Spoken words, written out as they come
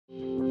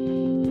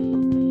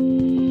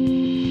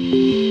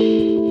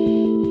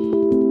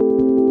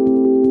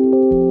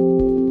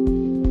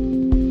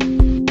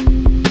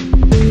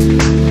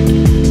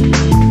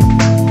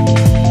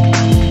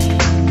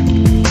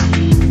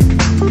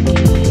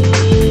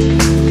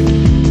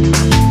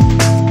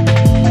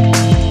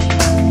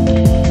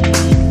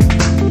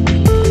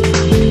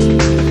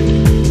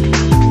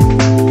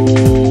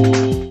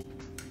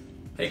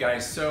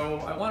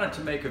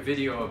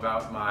video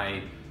about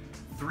my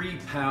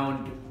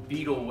 3-pound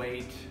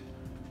Beetleweight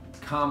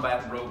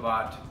combat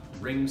robot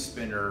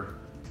Ringspinner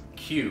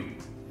Q.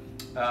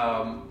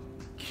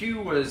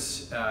 Q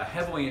was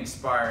heavily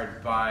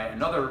inspired by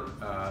another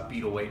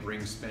Beetleweight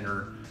ring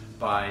spinner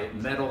by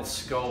Metal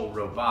Skull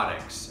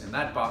Robotics, and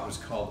that bot was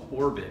called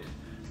Orbit.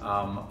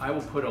 I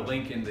will put a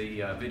link in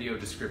the video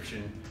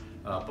description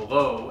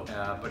below,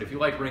 but if you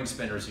like ring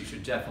spinners, you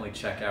should definitely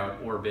check out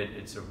Orbit.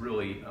 It's a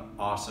really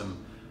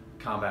awesome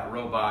combat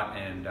robot,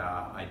 and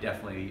I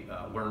definitely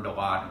learned a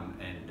lot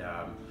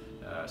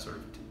and sort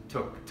of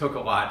took a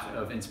lot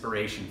of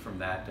inspiration from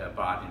that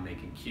bot in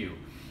making Q.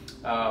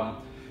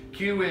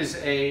 Q is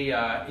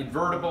a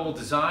invertible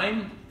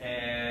design,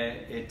 and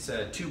it's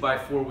a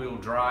 2x4 wheel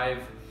drive.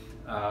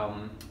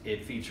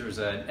 It features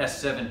an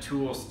S7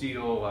 tool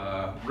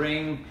steel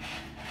ring,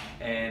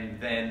 and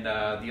then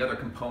the other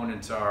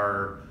components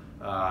are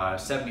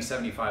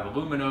 7075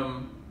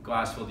 aluminum,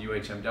 glass-filled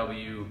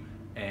UHMW,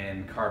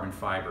 and carbon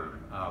fiber.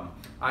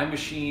 I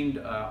machined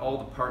all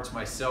the parts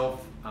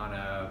myself on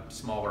a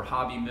smaller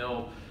hobby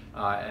mill,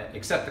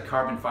 except the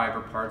carbon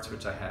fiber parts,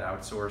 which I had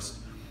outsourced.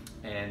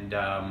 And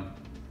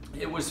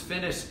it was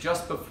finished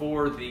just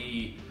before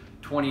the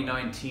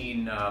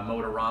 2019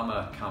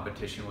 Motorama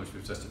competition, which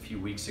was just a few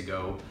weeks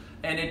ago.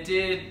 And it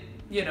did,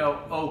 you know,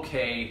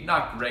 okay,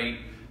 not great.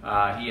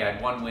 He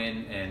had 1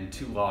 win and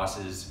 2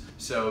 losses.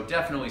 So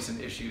definitely some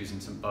issues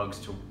and some bugs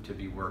to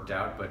be worked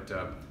out, but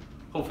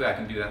hopefully I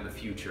can do that in the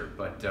future.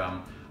 But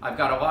I've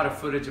got a lot of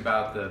footage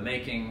about the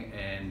making,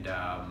 and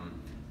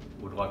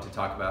would love to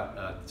talk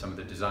about some of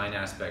the design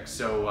aspects.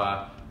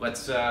 So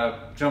let's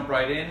jump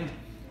right in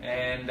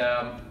and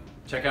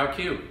check out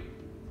Q.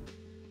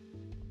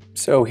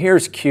 So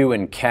here's Q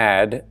in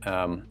CAD.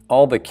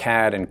 All the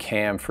CAD and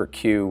CAM for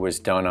Q was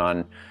done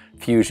on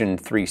Fusion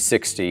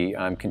 360.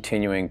 I'm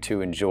continuing to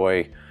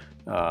enjoy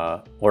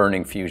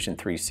learning Fusion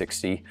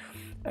 360.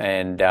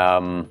 And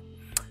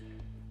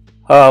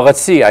let's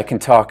see, I can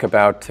talk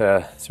about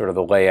sort of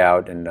the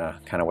layout and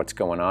kind of what's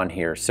going on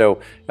here.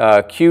 So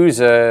Q's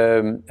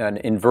an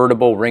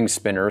invertible ring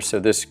spinner, so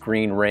this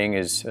green ring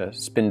is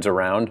spins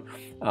around.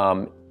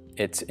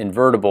 It's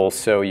invertible,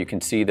 so you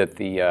can see that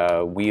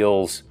the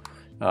wheels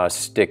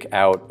stick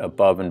out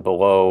above and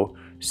below.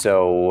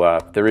 So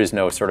there is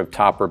no sort of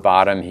top or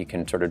bottom. He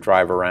can sort of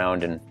drive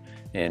around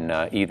in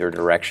either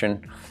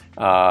direction.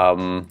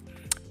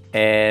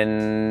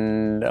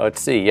 And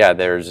let's see, yeah,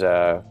 there's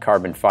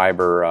carbon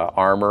fiber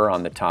armor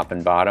on the top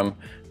and bottom.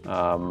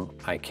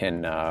 I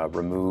can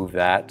remove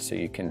that so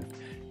you can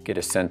get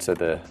a sense of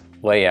the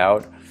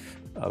layout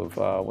of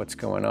what's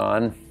going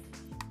on.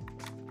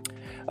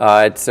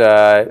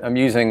 I'm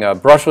using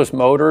brushless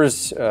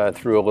motors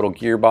through a little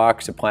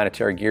gearbox, a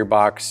planetary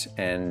gearbox,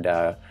 and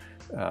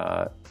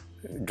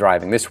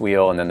driving this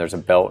wheel, and then there's a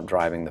belt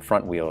driving the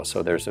front wheel.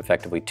 So there's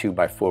effectively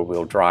 2x4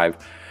 wheel drive.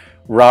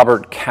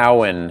 Robert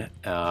Cowan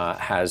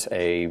has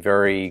a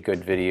very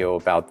good video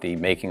about the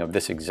making of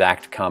this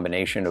exact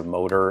combination of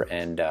motor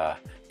and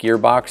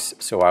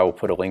gearbox, so I will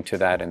put a link to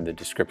that in the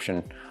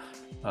description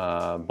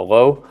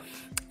below.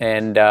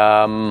 And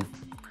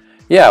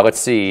yeah, let's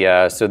see,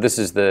 so this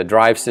is the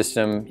drive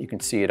system. You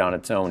can see it on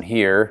its own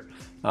here.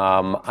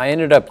 I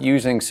ended up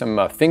using some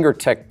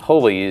FingerTech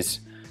pulleys.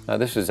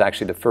 This was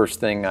actually the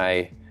first thing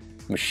I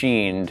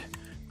machined,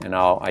 and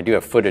I do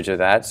have footage of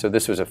that. So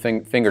this was a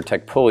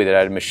FingerTech pulley that I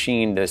had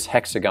machined this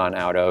hexagon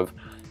out of,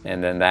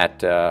 and then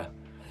that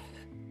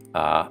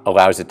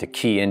allows it to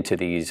key into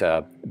these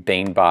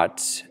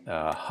BaneBot's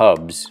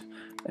hubs.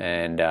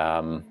 And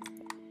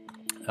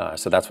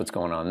so that's what's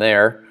going on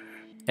there.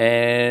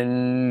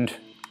 And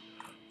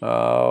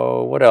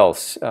what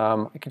else?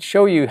 I can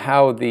show you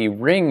how the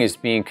ring is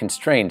being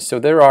constrained. So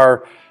there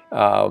are,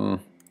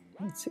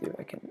 let's see if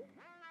I can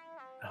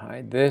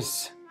hide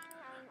this.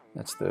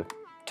 That's the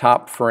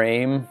top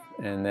frame,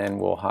 and then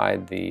we'll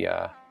hide the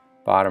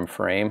bottom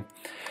frame.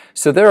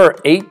 So there are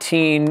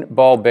 18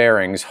 ball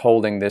bearings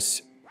holding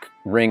this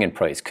ring in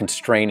place,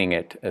 constraining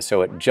it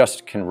so it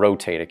just can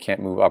rotate. It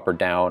can't move up or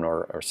down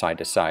or side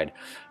to side.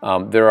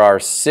 There are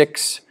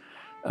 6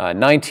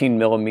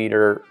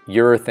 19mm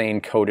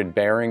urethane-coated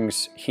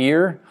bearings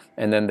here,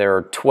 and then there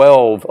are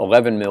 12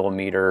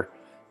 11mm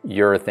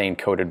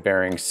urethane-coated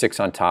bearings, 6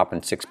 on top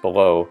and 6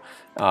 below.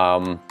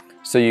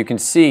 So you can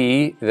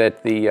see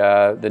that the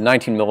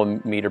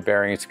 19mm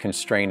bearings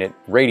constrain it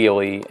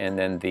radially, and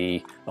then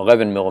the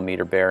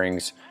 11mm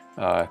bearings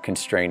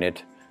constrain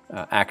it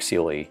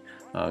axially.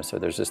 So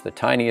there's just the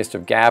tiniest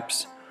of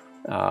gaps,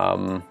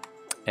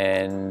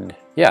 and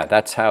yeah,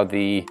 that's how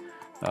the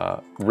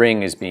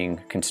ring is being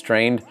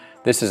constrained.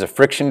 This is a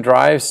friction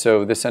drive,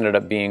 so this ended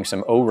up being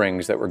some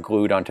O-rings that were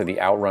glued onto the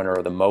outrunner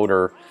of the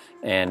motor,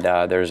 and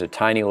there's a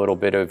tiny little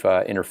bit of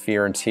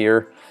interference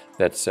here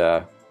that's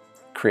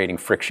creating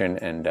friction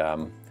and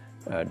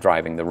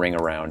driving the ring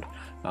around.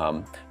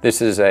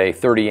 This is a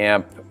 30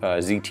 amp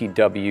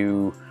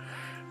ZTW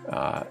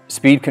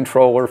speed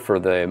controller for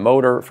the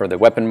motor, for the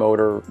weapon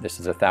motor. This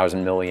is a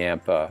 1000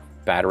 milliamp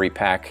battery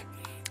pack,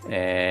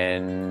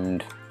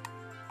 and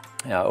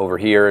Over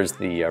here is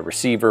the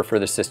receiver for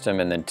the system,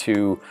 and then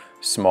two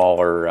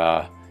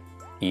smaller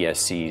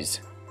ESCs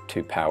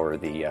to power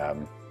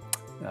the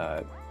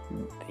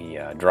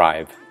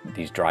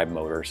these drive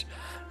motors.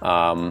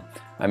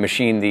 I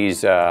machined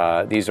these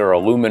are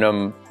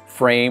aluminum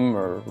frame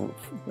or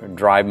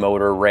drive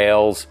motor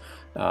rails,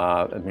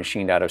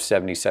 machined out of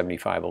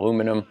 70-75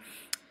 aluminum,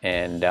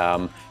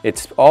 and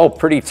it's all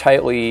pretty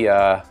tightly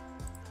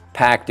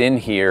packed in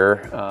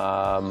here.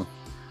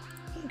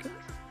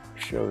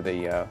 Show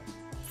the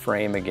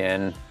frame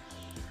again.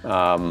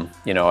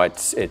 You know,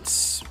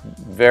 it's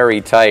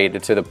very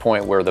tight to the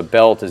point where the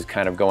belt is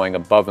kind of going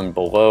above and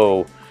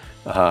below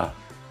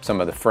some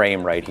of the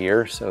frame right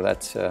here. So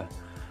that's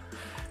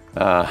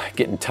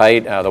getting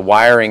tight. The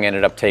wiring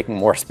ended up taking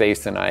more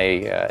space than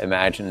I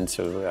imagined,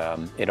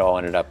 so it all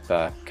ended up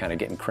kind of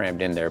getting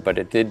crammed in there. But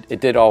it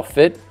did all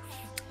fit,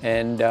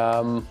 and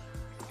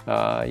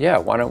yeah,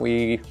 why don't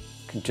we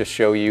just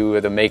show you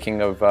the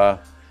making of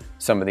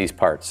some of these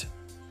parts.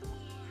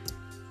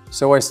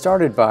 So I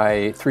started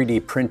by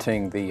 3D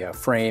printing the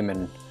frame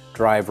and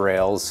drive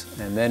rails,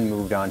 and then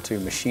moved on to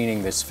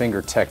machining this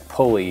FingerTech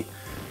pulley.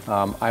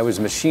 I was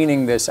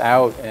machining this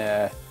out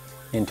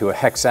into a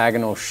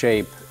hexagonal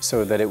shape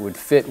so that it would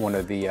fit one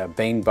of the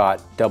BaneBot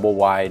double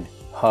wide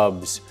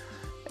hubs,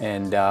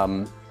 and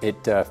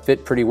it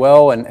fit pretty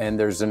well, and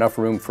there's enough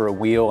room for a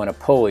wheel and a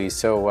pulley,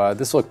 so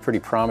this looked pretty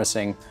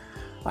promising.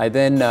 I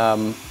then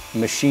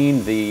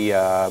machined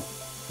the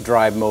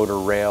drive motor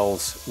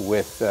rails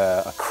with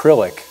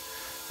acrylic,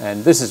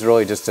 and this is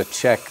really just to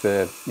check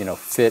the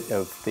fit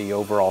of the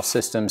overall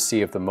system,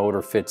 see if the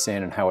motor fits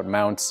in and how it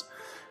mounts.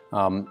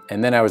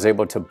 And then I was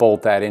able to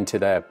bolt that into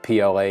the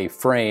PLA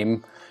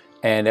frame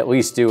and at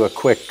least do a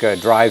quick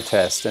drive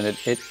test, and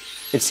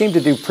it seemed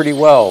to do pretty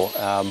well.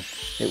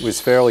 It was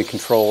fairly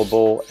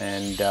controllable,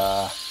 and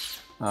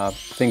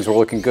things were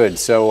looking good.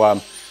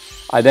 So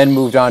I then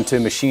moved on to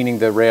machining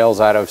the rails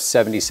out of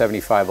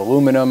 70-75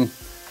 aluminum.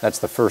 That's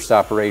the first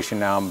operation.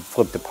 Now I'm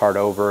flipped the part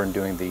over and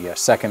doing the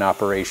second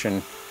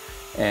operation.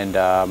 And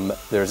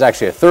there's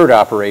actually a third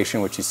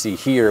operation, which you see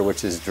here,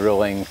 which is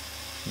drilling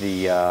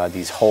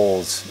these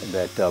holes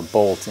that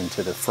bolt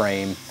into the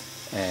frame.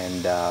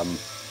 And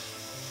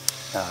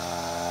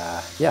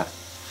yeah,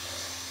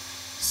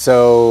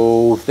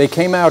 so they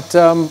came out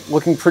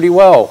looking pretty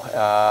well,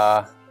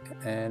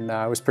 and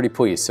I was pretty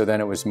pleased. So then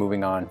it was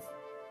moving on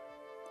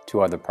to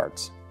other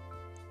parts.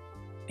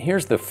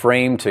 Here's the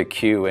frame to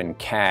cue in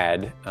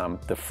CAD.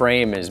 The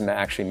frame is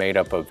actually made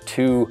up of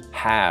two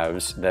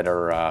halves that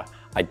are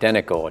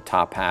identical, a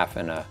top half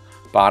and a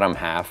bottom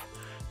half.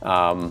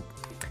 Yeah,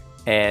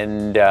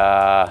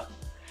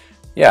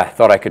 I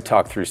thought I could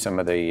talk through some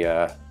of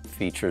the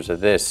features of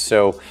this.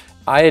 So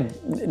I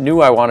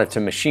knew I wanted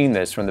to machine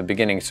this from the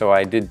beginning, so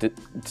I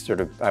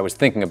was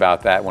thinking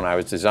about that when I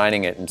was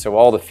designing it. And so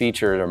all the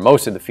features, or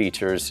most of the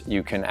features,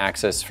 you can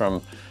access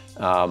from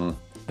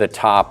the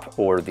top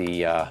or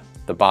the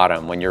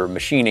bottom. When you're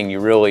machining, you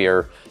really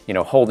are,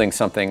 holding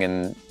something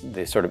in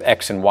the sort of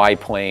X and Y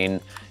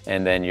plane,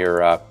 and then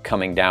you're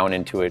coming down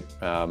into it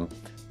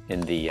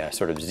in the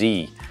sort of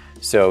Z.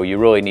 So you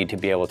really need to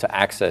be able to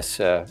access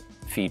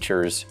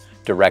features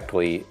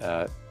directly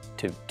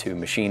to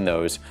machine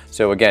those.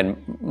 So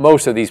again,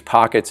 most of these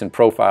pockets and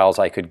profiles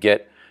I could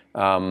get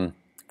from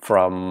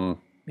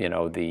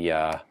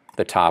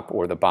the top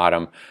or the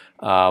bottom.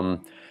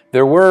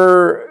 There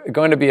were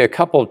going to be a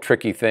couple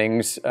tricky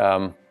things.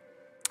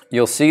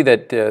 You'll see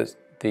that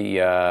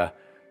the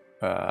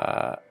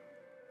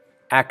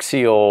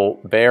axial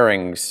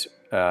bearings,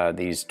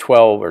 these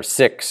 12 or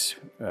 6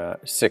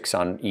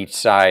 on each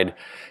side,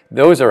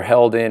 those are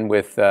held in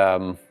with,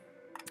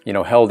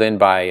 held in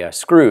by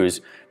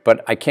screws,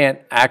 but I can't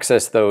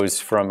access those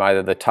from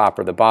either the top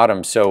or the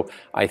bottom. So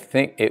I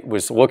think it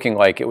was looking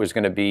like it was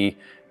going to be,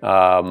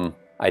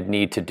 I'd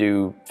need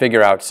to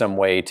figure out some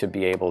way to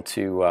be able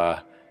to,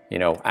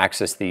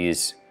 access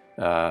these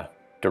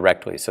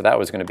directly. So that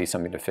was going to be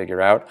something to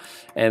figure out.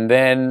 And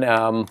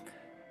then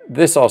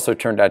this also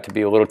turned out to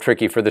be a little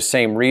tricky for the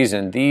same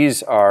reason.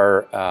 These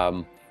are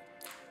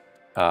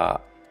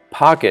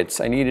pockets.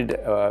 I needed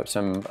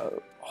some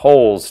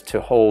holes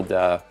to hold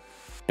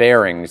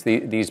bearings.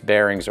 These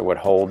bearings are what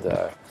hold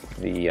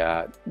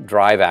the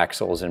drive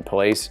axles in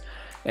place.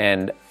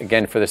 And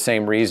again, for the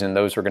same reason,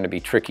 those were going to be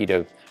tricky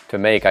to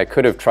make. I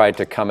could have tried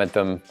to come at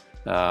them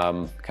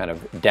kind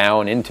of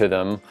down into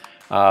them,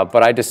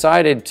 but I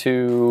decided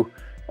to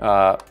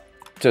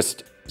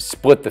just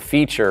split the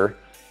feature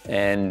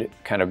and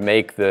kind of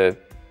make the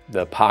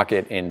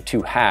pocket in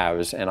 2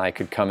 halves, and I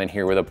could come in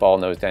here with a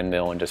ball-nosed end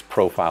mill and just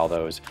profile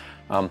those.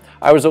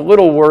 I was a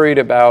little worried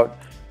about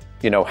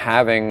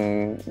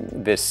having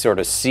this sort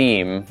of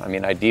seam. I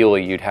mean,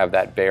 ideally you'd have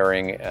that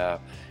bearing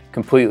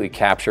completely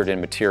captured in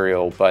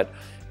material, but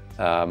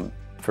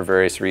for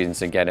various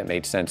reasons, again, it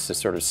made sense to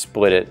sort of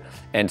split it.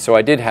 And so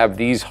I did have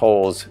these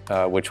holes,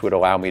 which would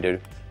allow me to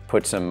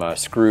put some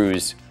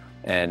screws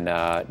and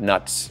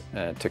nuts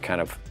to kind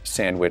of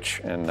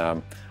sandwich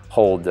and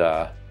hold,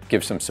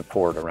 give some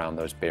support around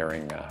those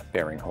bearing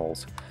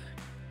holes.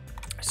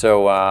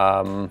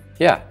 So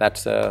yeah,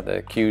 that's the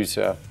Achilles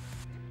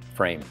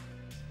frame.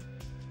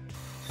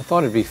 I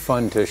thought it'd be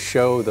fun to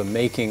show the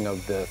making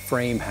of the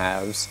frame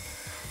halves.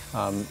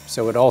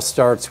 So it all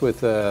starts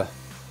with a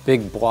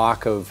big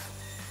block of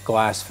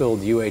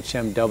glass-filled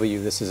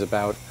UHMW. This is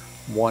about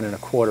 1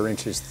 1/4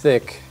 inches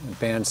thick. The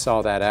band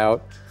saw that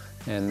out,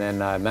 and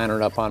then I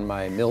mounted up on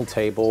my mill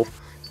table.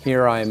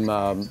 Here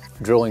I'm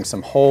drilling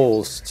some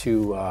holes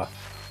to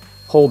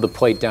hold the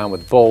plate down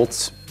with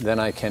bolts. Then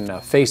I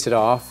can face it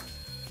off.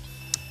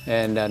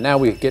 And now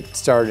we get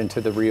started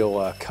into the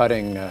real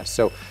cutting.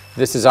 So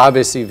this is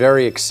obviously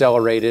very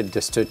accelerated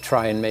just to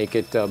try and make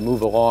it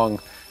move along.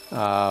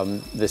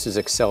 This is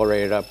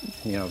accelerated up,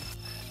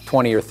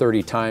 20 or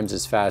 30 times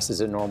as fast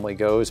as it normally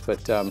goes.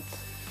 But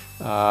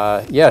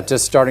yeah,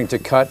 just starting to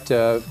cut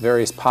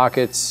various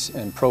pockets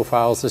and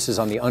profiles. This is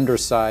on the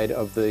underside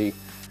of the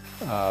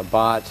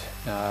bot.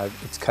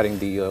 It's cutting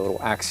the little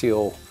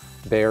axial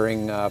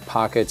bearing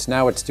pockets.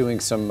 Now it's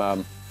doing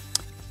some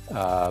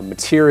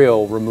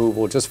material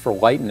removal just for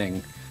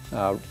lightening,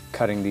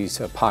 cutting these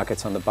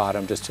pockets on the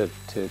bottom just to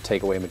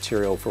take away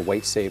material for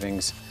weight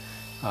savings.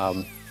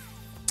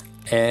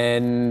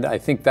 And I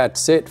think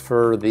that's it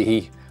for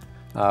the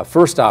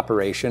first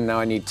operation. Now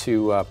I need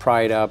to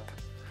pry it up,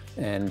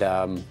 and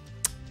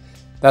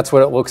that's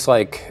what it looks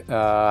like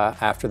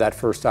after that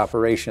first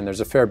operation.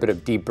 There's a fair bit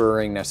of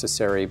deburring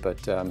necessary,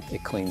 but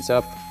it cleans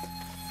up.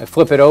 I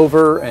flip it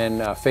over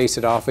and face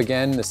it off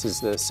again. This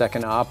is the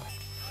second op.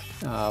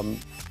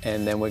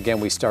 And then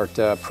again we start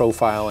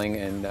profiling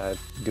and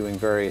doing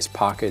various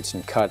pockets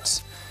and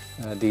cuts.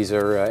 These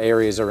are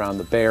areas around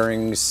the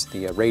bearings,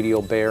 the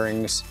radial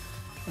bearings.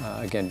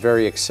 Again,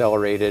 very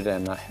accelerated,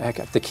 and I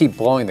have to keep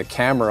blowing the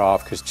camera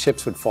off because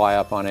chips would fly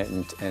up on it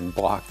and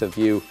block the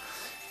view.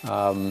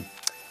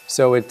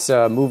 So it's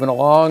moving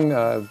along,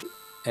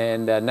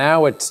 and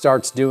now it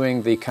starts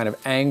doing the kind of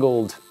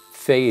angled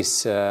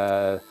face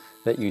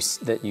that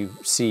you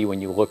see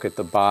when you look at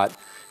the bot.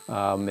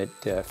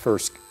 It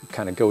first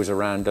kind of goes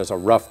around, does a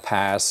rough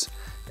pass,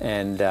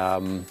 and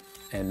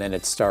then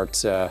it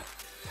starts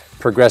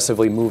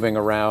progressively moving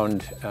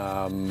around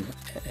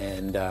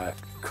and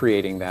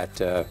creating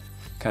that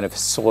kind of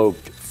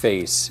sloped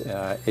face.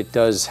 It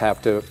does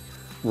have to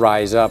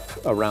rise up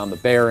around the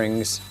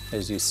bearings,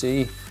 as you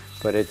see,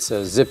 but it's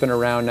zipping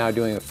around now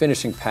doing a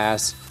finishing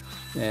pass.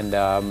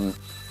 And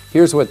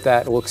here's what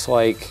that looks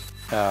like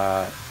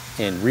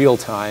in real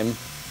time.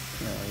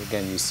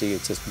 Again, you see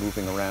it's just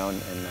moving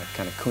around and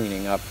kind of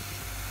cleaning up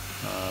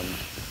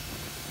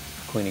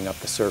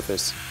the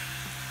surface.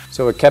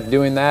 So it kept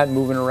doing that,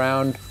 moving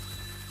around,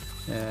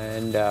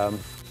 and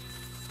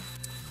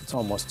it's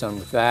almost done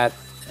with that.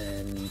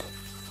 And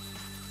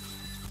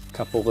a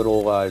couple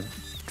little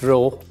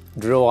drill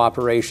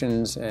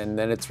operations, and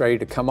then it's ready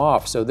to come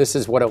off. So this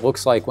is what it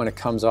looks like when it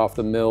comes off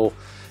the mill.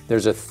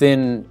 There's a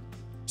thin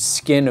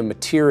skin of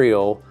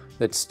material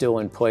that's still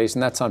in place,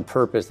 and that's on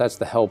purpose. That's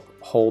to help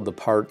hold the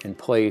part in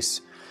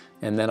place.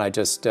 And then I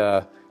just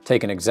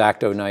take an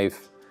X-Acto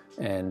knife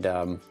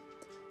and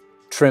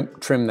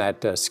trim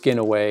that skin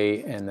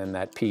away, and then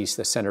that piece,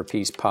 the center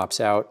piece, pops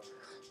out,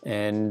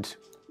 and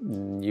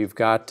you've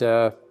got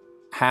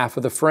half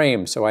of the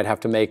frame. So I'd have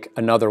to make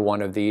another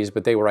one of these,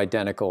 but they were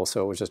identical,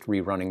 so it was just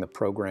rerunning the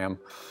program.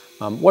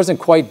 Wasn't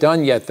quite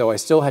done yet, though. I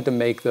still had to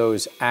make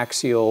those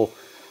axial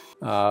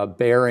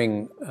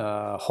bearing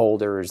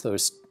holders,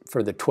 those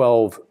for the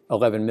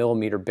 11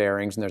 millimeter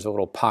bearings, and there's a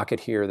little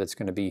pocket here that's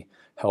going to be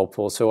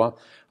helpful. So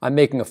I'm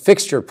making a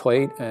fixture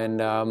plate,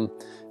 and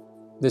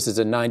this is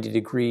a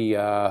 90-degree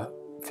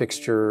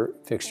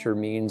fixture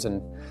means,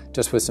 and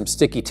just with some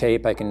sticky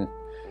tape I can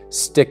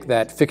stick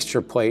that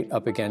fixture plate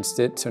up against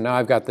it. So now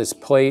I've got this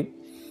plate,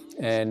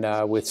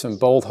 and with some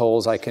bolt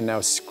holes I can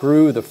now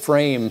screw the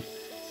frame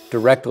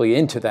directly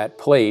into that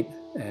plate,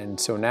 and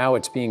so now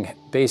it's being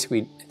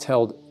basically, it's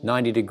held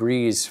 90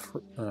 degrees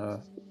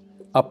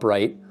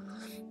upright.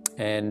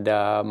 And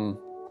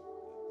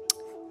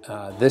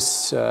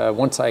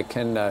once I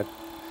can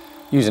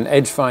use an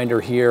edge finder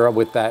here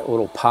with that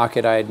little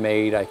pocket I had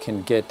made, I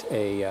can get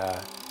a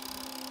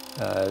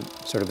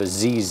sort of a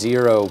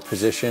Z0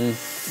 position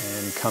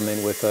and come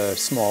in with a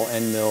small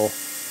end mill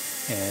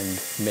and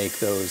make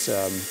those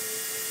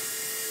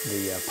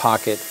the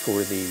pocket for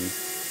the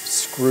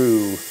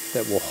screw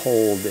that will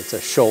hold. It's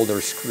a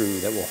shoulder screw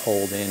that will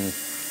hold in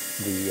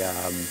the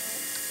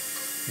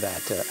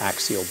that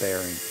axial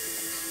bearing.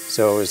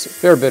 So it was a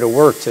fair bit of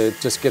work to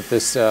just get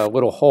this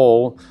little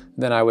hole.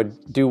 Then I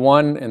would do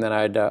one, and then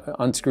I'd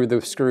unscrew the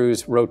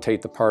screws,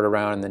 rotate the part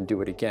around, and then do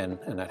it again.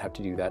 And I'd have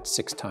to do that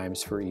 6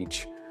 times for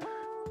each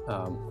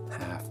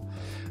half.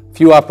 A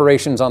few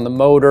operations on the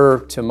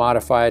motor to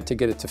modify it to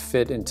get it to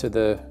fit into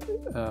the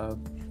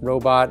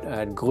robot.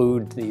 I'd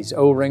glued these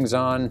O-rings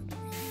on,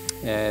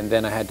 and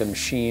then I had to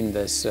machine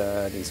this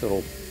these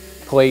little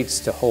plates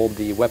to hold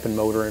the weapon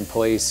motor in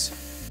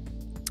place.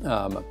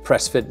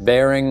 Press fit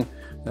bearing.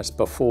 That's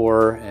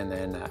before and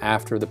then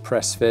after the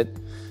press fit.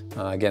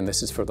 Again,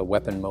 this is for the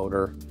weapon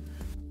motor.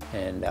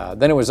 And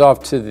then it was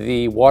off to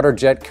the water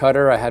jet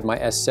cutter. I had my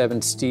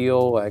S7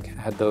 steel. I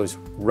had those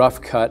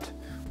rough cut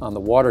on the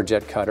water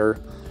jet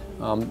cutter.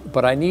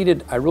 But I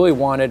really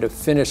wanted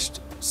finished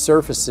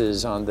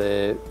surfaces on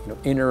the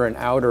inner and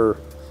outer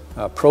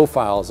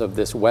profiles of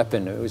this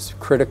weapon. It was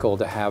critical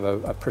to have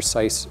a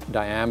precise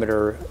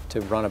diameter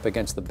to run up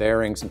against the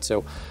bearings. And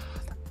so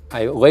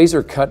I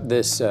laser cut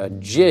this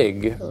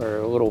jig, or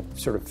a little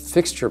sort of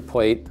fixture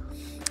plate.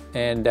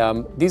 And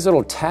these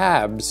little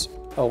tabs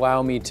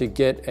allow me to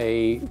get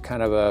a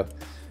kind of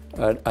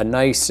a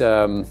nice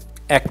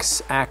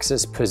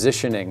X-axis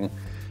positioning,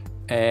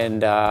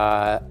 and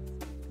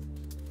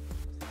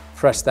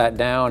press that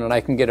down, and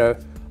I can get a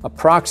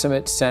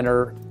approximate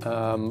center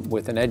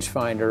with an edge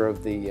finder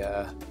of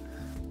the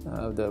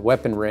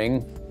weapon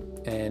ring,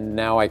 and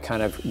now I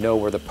kind of know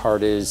where the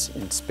part is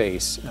in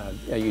space.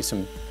 I use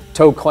some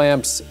toe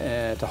clamps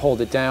to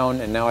hold it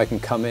down, and now I can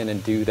come in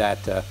and do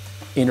that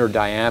inner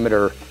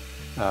diameter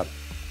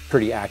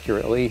pretty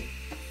accurately.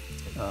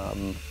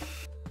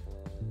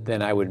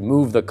 Then I would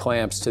move the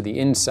clamps to the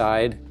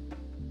inside,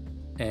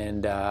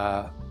 and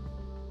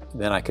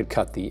then I could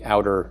cut the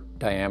outer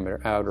diameter,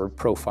 outer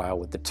profile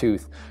with the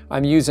tooth.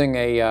 I'm using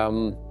a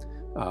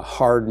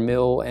hard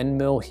mill, end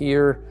mill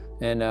here,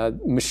 and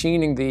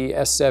machining the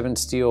S7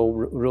 steel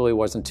really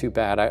wasn't too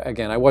bad.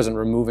 Again, I wasn't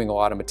removing a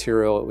lot of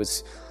material. It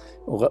was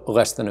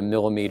less than 1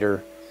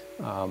 millimeter,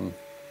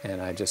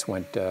 and I just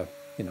went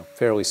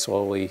fairly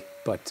slowly,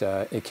 but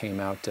it came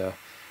out.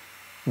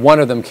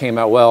 One of them came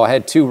out well. I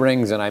had 2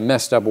 rings and I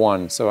messed up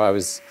one, so I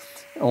was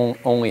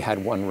only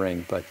had 1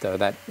 ring, but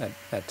that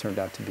turned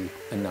out to be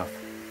enough.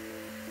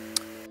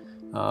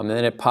 And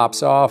then it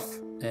pops off,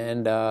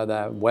 and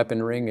that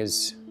weapon ring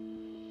is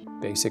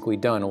basically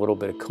done. A little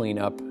bit of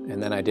cleanup,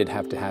 and then I did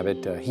have to have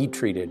it heat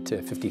treated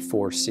to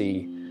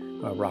 54C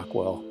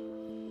Rockwell.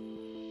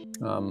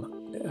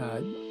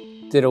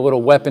 Did a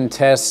little weapon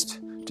test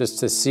just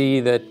to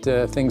see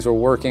that things were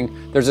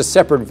working. There's a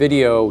separate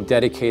video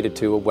dedicated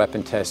to a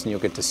weapon test, and you'll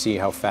get to see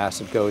how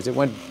fast it goes. It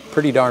went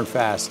pretty darn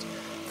fast,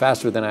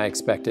 faster than I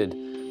expected.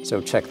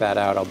 So check that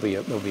out.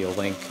 There'll be a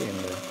link in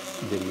the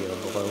video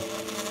below.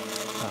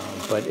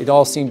 But it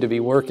all seemed to be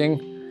working,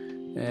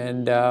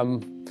 and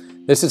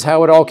this is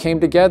how it all came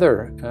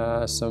together.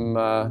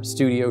 Some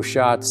studio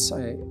shots,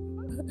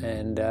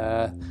 and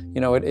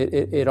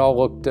it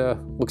all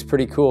looks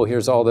pretty cool.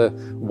 Here's all the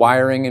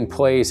wiring in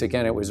place.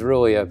 Again, it was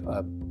really a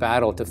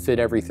battle to fit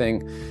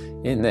everything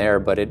in there,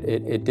 but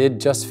it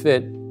did just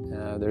fit.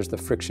 There's the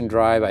friction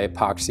drive. I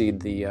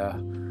epoxied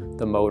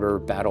the motor,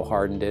 battle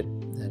hardened it,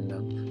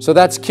 and so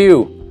that's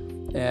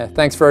Q.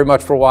 Thanks very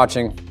much for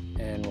watching,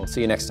 and we'll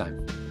see you next time.